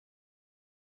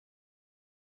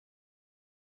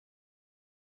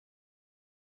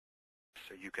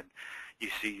So you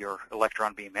see your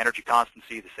electron beam energy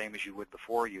constancy the same as you would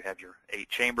before. You have your 8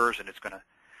 chambers, and it's going to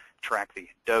track the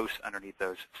dose underneath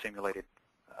those simulated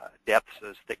depths,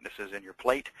 those thicknesses in your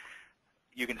plate.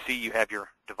 You can see you have your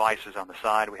devices on the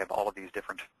side. We have all of these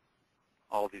different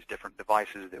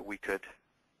devices that we could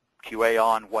QA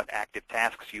on, what active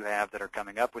tasks you have that are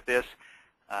coming up with this.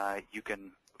 You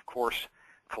can, of course,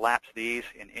 collapse these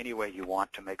in any way you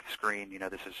want to make the screen.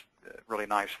 This is really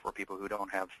nice for people who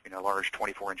don't have large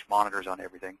 24-inch monitors on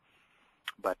everything.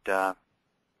 But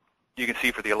you can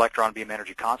see for the electron beam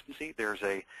energy constancy,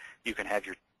 you can have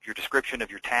your description of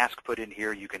your task put in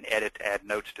here. You can edit, add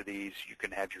notes to these. You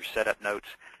can have your setup notes.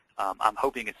 I'm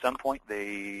hoping at some point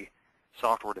the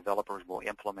software developers will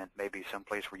implement maybe some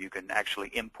place where you can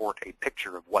actually import a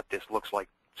picture of what this looks like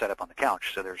set up on the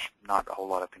couch, so there's not a whole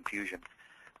lot of confusion.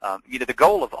 The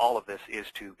goal of all of this is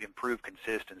to improve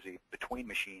consistency between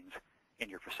machines in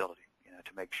your facility,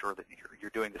 to make sure that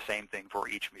you're doing the same thing for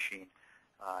each machine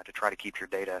to try to keep your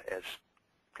data as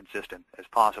consistent as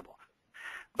possible.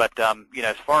 But,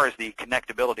 as far as the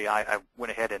connectability, I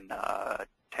went ahead and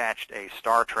attached a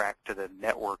star track to the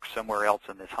network somewhere else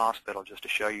in this hospital just to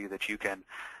show you that you can,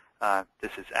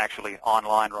 this is actually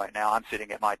online right now. I'm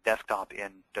sitting at my desktop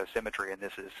in Dosimetry, and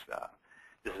this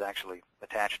is actually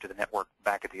attached to the network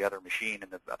back at the other machine in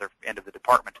the other end of the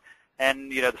department. And,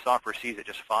 the software sees it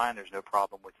just fine. There's no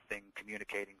problem with the thing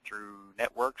communicating through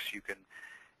networks. You can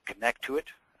connect to it.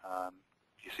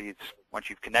 You see once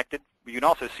you've connected. You can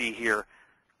also see here,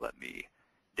 let me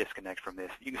disconnect from this.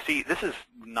 You can see this is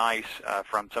nice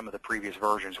from some of the previous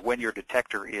versions. When your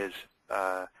detector is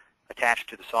attached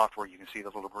to the software, you can see the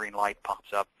little green light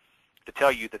pops up to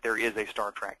tell you that there is a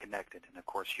star track connected. And, of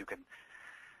course, you can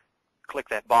click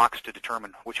that box to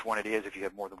determine which one it is. If you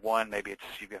have more than one, maybe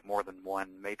you've got more than one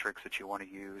matrix that you want to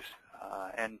use.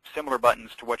 And similar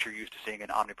buttons to what you're used to seeing in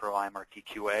OmniPro IMRT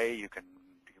QA. You can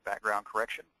do background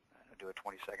correction, do a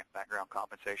 20-second background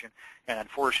compensation. And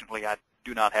unfortunately, I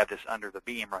do not have this under the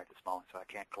beam right this moment, so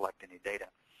I can't collect any data.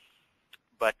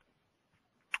 But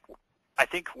I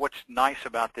think what's nice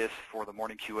about this for the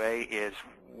morning QA is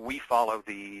we follow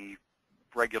the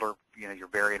regular, your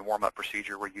vary and warm-up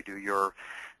procedure where you do your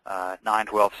 9,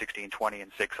 12, 16, 20,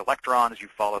 and 6 electrons. You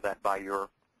follow that by your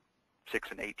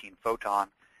 6 and 18 photon,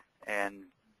 and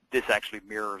this actually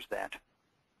mirrors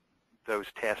those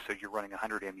tests, so you're running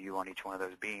 100 MU on each one of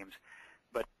those beams.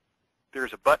 But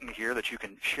there's a button here that you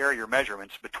can share your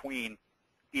measurements between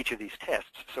each of these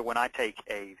tests. So when I take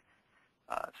say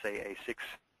a 6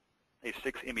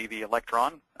 MeV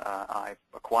electron, I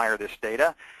acquire this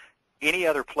data. Any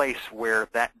other place where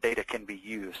that data can be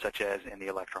used, such as in the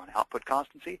electron output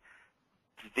constancy,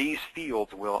 these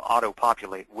fields will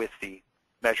auto-populate with the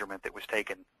measurement that was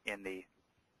taken in the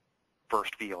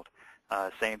first field.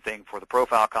 Same thing for the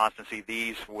profile constancy.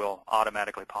 These will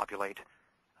automatically populate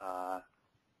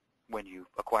when you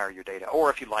acquire your data. Or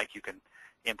if you like, you can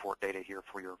import data here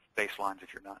for your baselines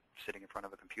if you're not sitting in front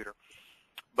of a computer.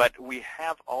 But we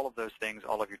have all of those things,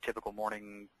 all of your typical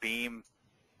morning beam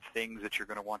things that you're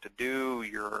going to want to do,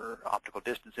 your optical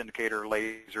distance indicator,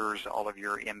 lasers, all of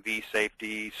your MV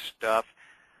safety stuff,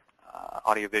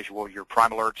 audiovisual, your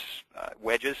prime alerts,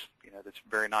 wedges. That's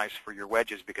very nice for your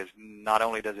wedges because not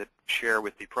only does it share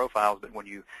with the profiles, but when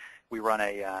we run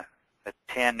a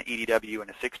 10 EDW and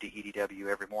a 60 EDW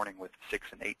every morning with 6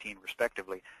 and 18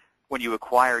 respectively. When you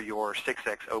acquire your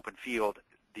 6X open field,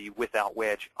 the without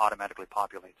wedge automatically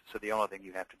populates. So the only thing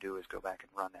you have to do is go back and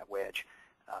run that wedge,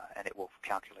 and it will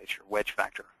calculate your wedge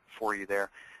factor for you there.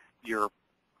 Your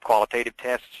qualitative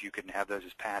tests, you can have those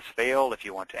as pass-fail. If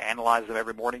you want to analyze them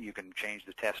every morning, you can change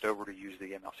the test over to use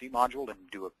the MLC module and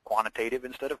do a quantitative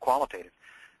instead of qualitative.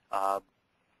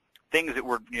 Things that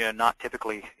were not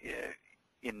typically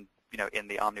in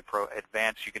the OmniPro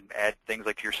Advanced, you can add things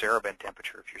like your Cerebend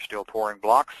temperature. If you're still pouring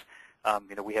blocks,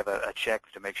 we have a check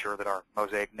to make sure that our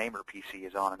Mosaic Namer PC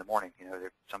is on in the morning.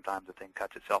 Sometimes the thing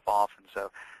cuts itself off, and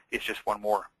so it's just one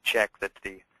more check that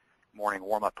the morning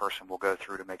warm-up person will go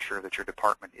through to make sure that your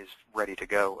department is ready to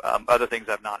go. Other things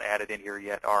I've not added in here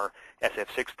yet are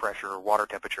SF6 pressure, water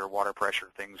temperature, water pressure,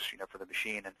 things for the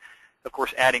machine. And of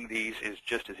course, adding these is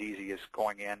just as easy as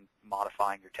going in,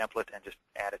 modifying your template, and just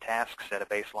add a task, set a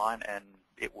baseline, and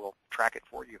it will track it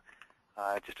for you,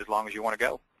 just as long as you want to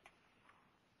go.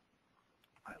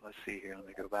 All right, let's see here. Let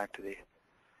me go back to the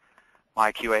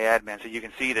myQA admin. So you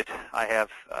can see that I have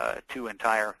two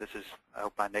entire. I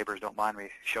hope my neighbors don't mind me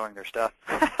showing their stuff.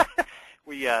 I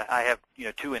have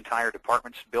two entire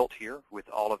departments built here with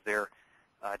all of their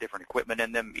different equipment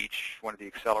in them. Each one of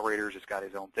the accelerators has got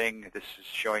his own thing. This is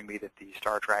showing me that the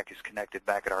Star Track is connected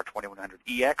back at our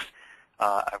 2100EX.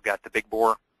 I've got the big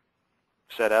bore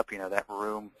set up, that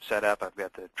room set up. I've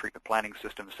got the treatment planning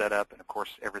system set up, and of course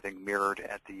everything mirrored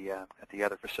at the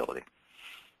other facility.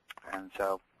 And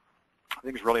so I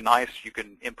think it's really nice. You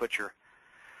can input your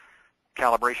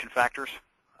calibration factors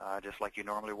just like you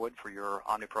normally would for your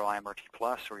OmniPro IMRT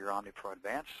Plus or your OmniPro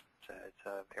Advance.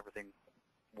 Everything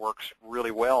works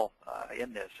really well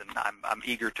in this, and I'm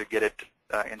eager to get it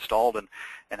installed and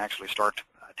actually start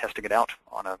testing it out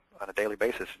on a daily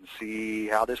basis and see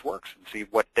how this works and see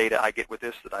what data I get with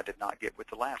this that I did not get with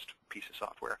the last piece of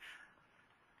software.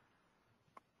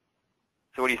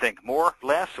 So what do you think? More,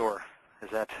 less, or is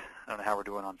that, I don't know how we're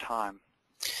doing on time.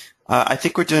 I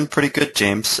think we're doing pretty good,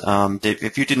 James. Dave,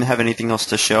 if you didn't have anything else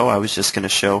to show, I was just going to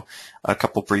show a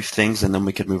couple brief things, and then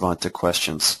we could move on to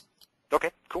questions.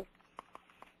 Okay, cool.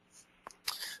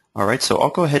 All right, so I'll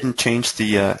go ahead and change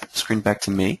the screen back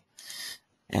to me.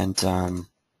 And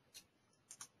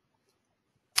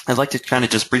I'd like to kind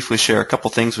of just briefly share a couple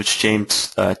things which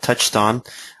James touched on.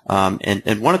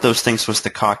 And one of those things was the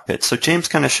cockpit. So James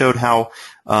kind of showed how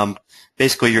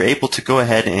basically you're able to go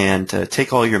ahead and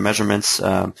take all your measurements.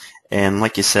 And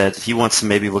like you said, he wants to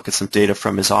maybe look at some data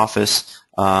from his office.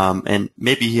 And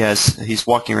maybe he's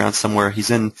walking around somewhere.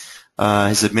 He's in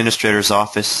his administrator's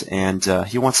office, and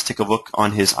he wants to take a look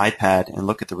on his iPad and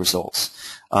look at the results.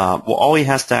 Well, all he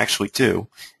has to actually do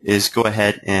is go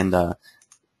ahead and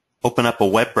open up a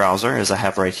web browser, as I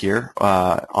have right here,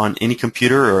 on any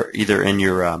computer or either in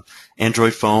your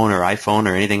Android phone or iPhone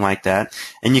or anything like that.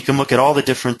 And you can look at all the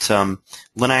different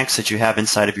Linux that you have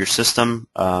inside of your system.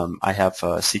 I have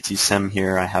CT-SIM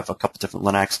here. I have a couple different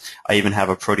Linux. I even have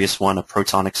a Proteus One, a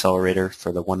Proton accelerator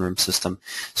for the one-room system.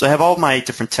 So I have all my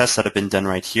different tests that have been done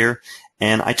right here.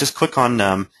 And I just click on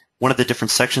one of the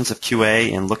different sections of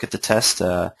QA and look at the test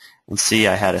and see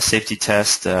I had a safety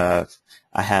test.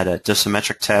 I had a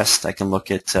dosimetric test. I can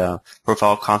look at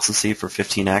profile constancy for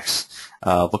 15x,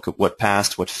 look at what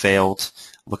passed, what failed,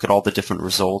 look at all the different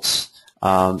results.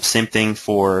 Same thing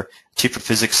for chief of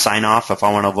physics sign-off. If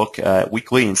I want to look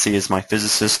weekly and see is my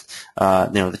physicist,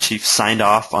 the chief signed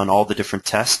off on all the different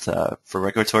tests for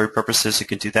regulatory purposes, you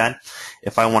can do that.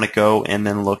 If I want to go and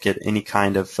then look at any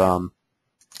kind of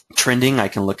trending, I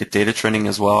can look at data trending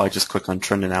as well. I just click on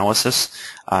trend analysis.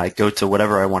 I go to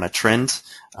whatever I want to trend.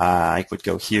 I would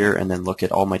go here and then look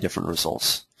at all my different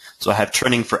results. So I have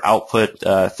trending for output,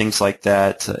 things like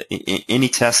that. Any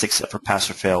test except for pass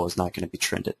or fail is not going to be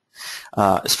trended.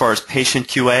 As far as patient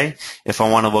QA, if I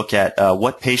want to look at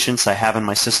what patients I have in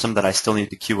my system that I still need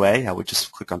to QA, I would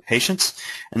just click on patients.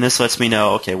 And this lets me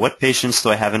know, okay, what patients do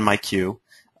I have in my queue?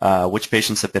 Which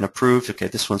patients have been approved? Okay,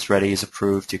 this one's ready, is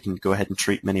approved. You can go ahead and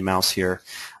treat Minnie Mouse here.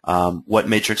 What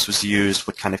matrix was used?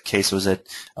 What kind of case was it?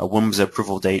 When was the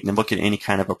approval date? And then look at any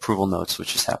kind of approval notes,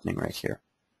 which is happening right here.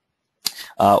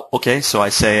 Okay, so I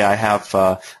say I have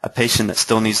a patient that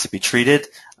still needs to be treated.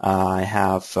 I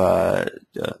have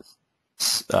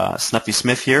Snuffy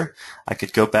Smith here. I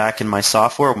could go back in my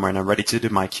software when I'm ready to do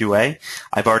my QA.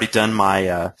 I've already done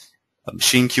my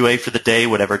machine QA for the day,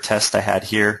 whatever test I had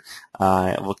here.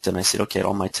 I looked and I said, okay,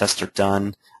 all my tests are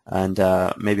done, and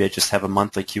maybe I just have a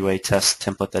monthly QA test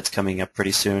template that's coming up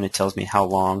pretty soon. It tells me how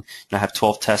long, and I have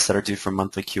 12 tests that are due for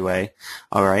monthly QA.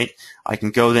 All right, I can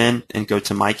go then and go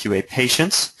to myQA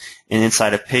patients, and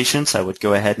inside of patients, I would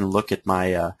go ahead and look at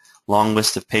my long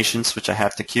list of patients which I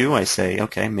have to queue. I say,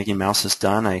 okay, Mickey Mouse is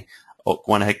done. I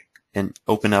went ahead and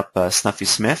open up Snuffy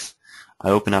Smith.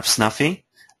 I open up Snuffy.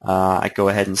 I go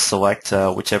ahead and select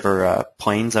whichever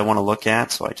planes I want to look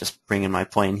at. So I just bring in my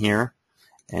plane here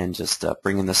and just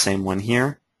bring in the same one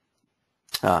here.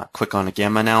 Click on a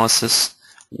gamma analysis.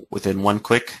 Within one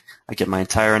click, I get my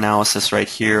entire analysis right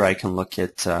here. I can look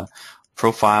at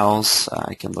profiles.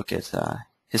 I can look at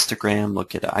histogram,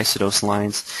 look at isodose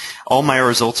lines. All my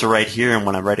results are right here, and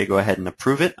when I'm ready to go ahead and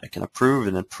approve it, I can approve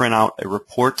and then print out a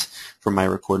report for my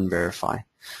record and verify.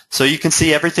 So you can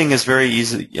see everything is very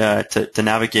easy to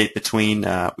navigate between.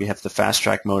 We have the fast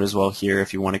track mode as well here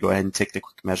if you want to go ahead and take the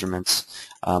quick measurements.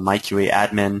 myQA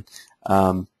admin,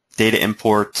 data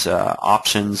import,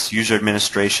 options, user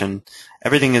administration.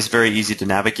 Everything is very easy to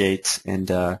navigate, and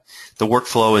the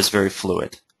workflow is very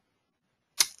fluid.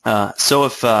 So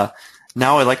if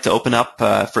now I'd like to open up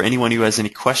for anyone who has any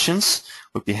questions,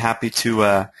 would be happy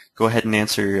to go ahead and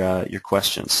answer your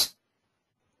questions.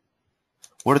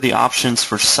 What are the options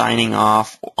for signing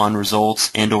off on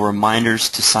results and or reminders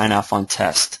to sign off on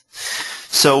test?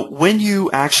 So when you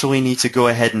actually need to go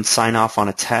ahead and sign off on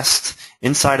a test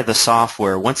inside of the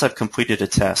software, once I've completed a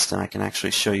test, and I can actually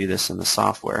show you this in the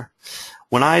software,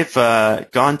 when I've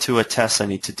gone to a test I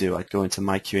need to do, I'd go into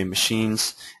myQA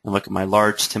machines and look at my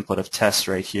large template of tests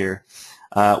right here.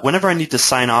 Whenever I need to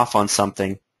sign off on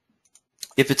something,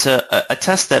 if it's a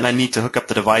test that I need to hook up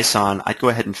the device on, I'd go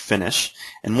ahead and finish.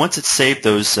 And once it's saved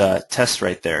those tests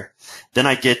right there, then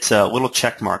I get little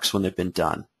check marks when they've been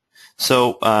done.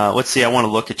 So let's see, I want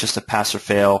to look at just a pass or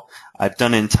fail. I've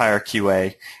done an entire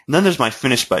QA. And then there's my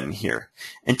finish button here.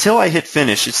 Until I hit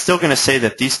finish, it's still going to say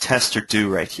that these tests are due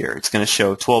right here. It's going to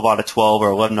show 12 out of 12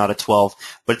 or 11 out of 12,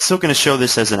 but it's still going to show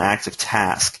this as an active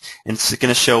task. And it's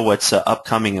going to show what's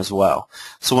upcoming as well.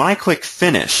 So when I click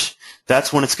finish,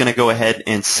 that's when it's going to go ahead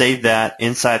and save that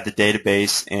inside the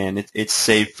database, and it's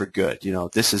saved for good. You know,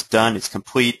 this is done, it's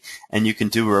complete, and you can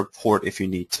do a report if you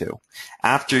need to.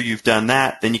 After you've done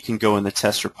that, then you can go in the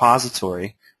test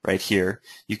repository right here.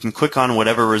 You can click on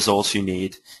whatever results you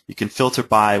need. You can filter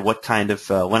by what kind of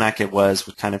LINAC it was,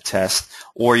 what kind of test,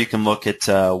 or you can look at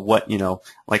what, you know,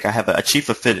 like I have a chief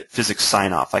of physics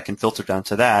sign-off. I can filter down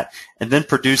to that, and then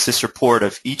produce this report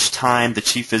of each time the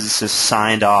chief physicist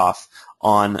signed off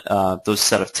on those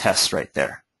set of tests right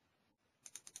there.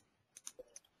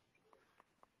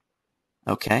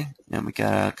 Okay, and we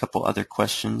got a couple other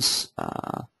questions.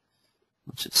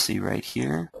 Let's see right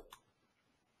here.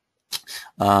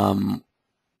 Let's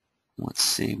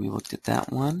see, we looked at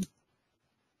that one.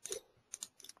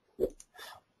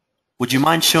 Would you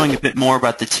mind showing a bit more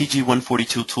about the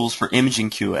TG142 tools for imaging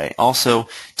QA? Also,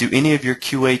 do any of your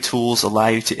QA tools allow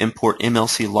you to import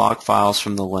MLC log files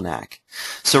from the LINAC?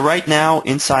 So right now,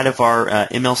 inside of our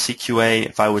MLC QA,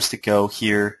 if I was to go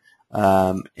here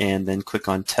and then click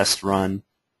on Test Run,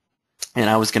 and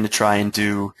I was going to try and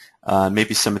do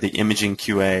maybe some of the imaging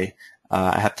QA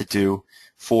I have to do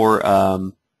for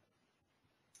that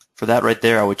right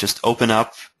there, I would just open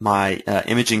up my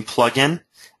imaging plugin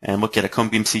and look at a cone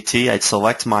beam CT. I'd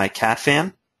select my CAT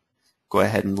fan, go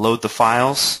ahead and load the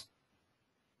files.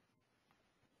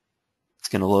 It's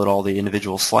going to load all the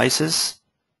individual slices.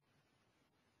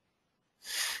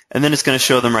 And then it's going to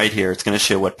show them right here. It's going to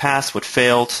show what passed, what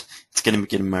failed. It's going to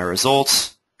give me my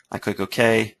results. I click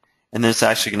OK, and then it's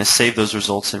actually going to save those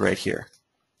results right here.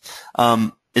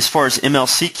 As far as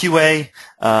MLC QA,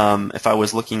 if I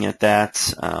was looking at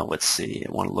that, let's see,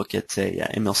 I want to look at a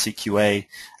MLC QA.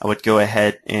 I would go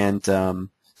ahead and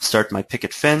start my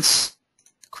picket fence,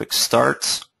 quick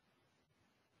start.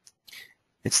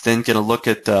 It's then going to look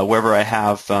at wherever I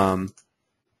have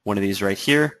one of these right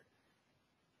here.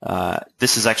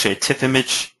 This is actually a TIFF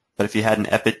image, but if you had an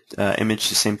EPIT image,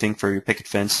 the same thing for your picket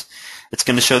fence. It's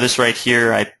going to show this right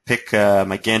here. I pick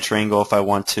my Gantt angle if I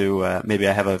want to. Maybe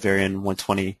I have a Varian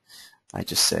 120. I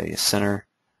just say center.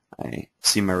 I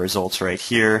see my results right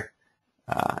here,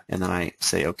 and then I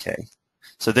say OK.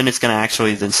 So then it's going to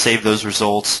actually then save those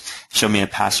results, show me a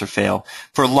pass or fail.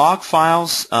 For log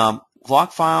files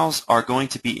are going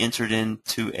to be entered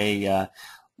into a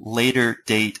later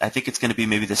date. I think it's going to be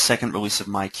maybe the second release of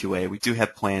myQA. We do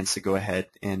have plans to go ahead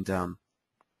and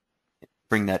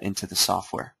bring that into the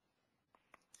software.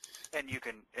 And you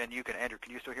can Andrew,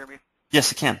 can you still hear me?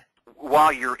 Yes, I can.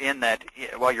 While you're in that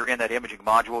imaging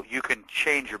module, you can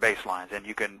change your baselines, and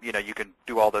you can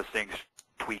do all those things.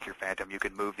 Tweak your phantom. You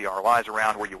can move the ROIs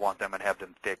around where you want them and have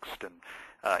them fixed, and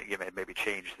you maybe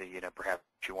change the perhaps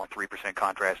you want 3%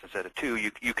 contrast instead of 2.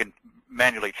 You can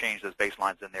manually change those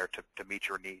baselines in there to meet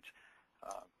your needs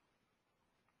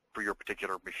for your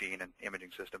particular machine and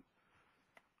imaging system.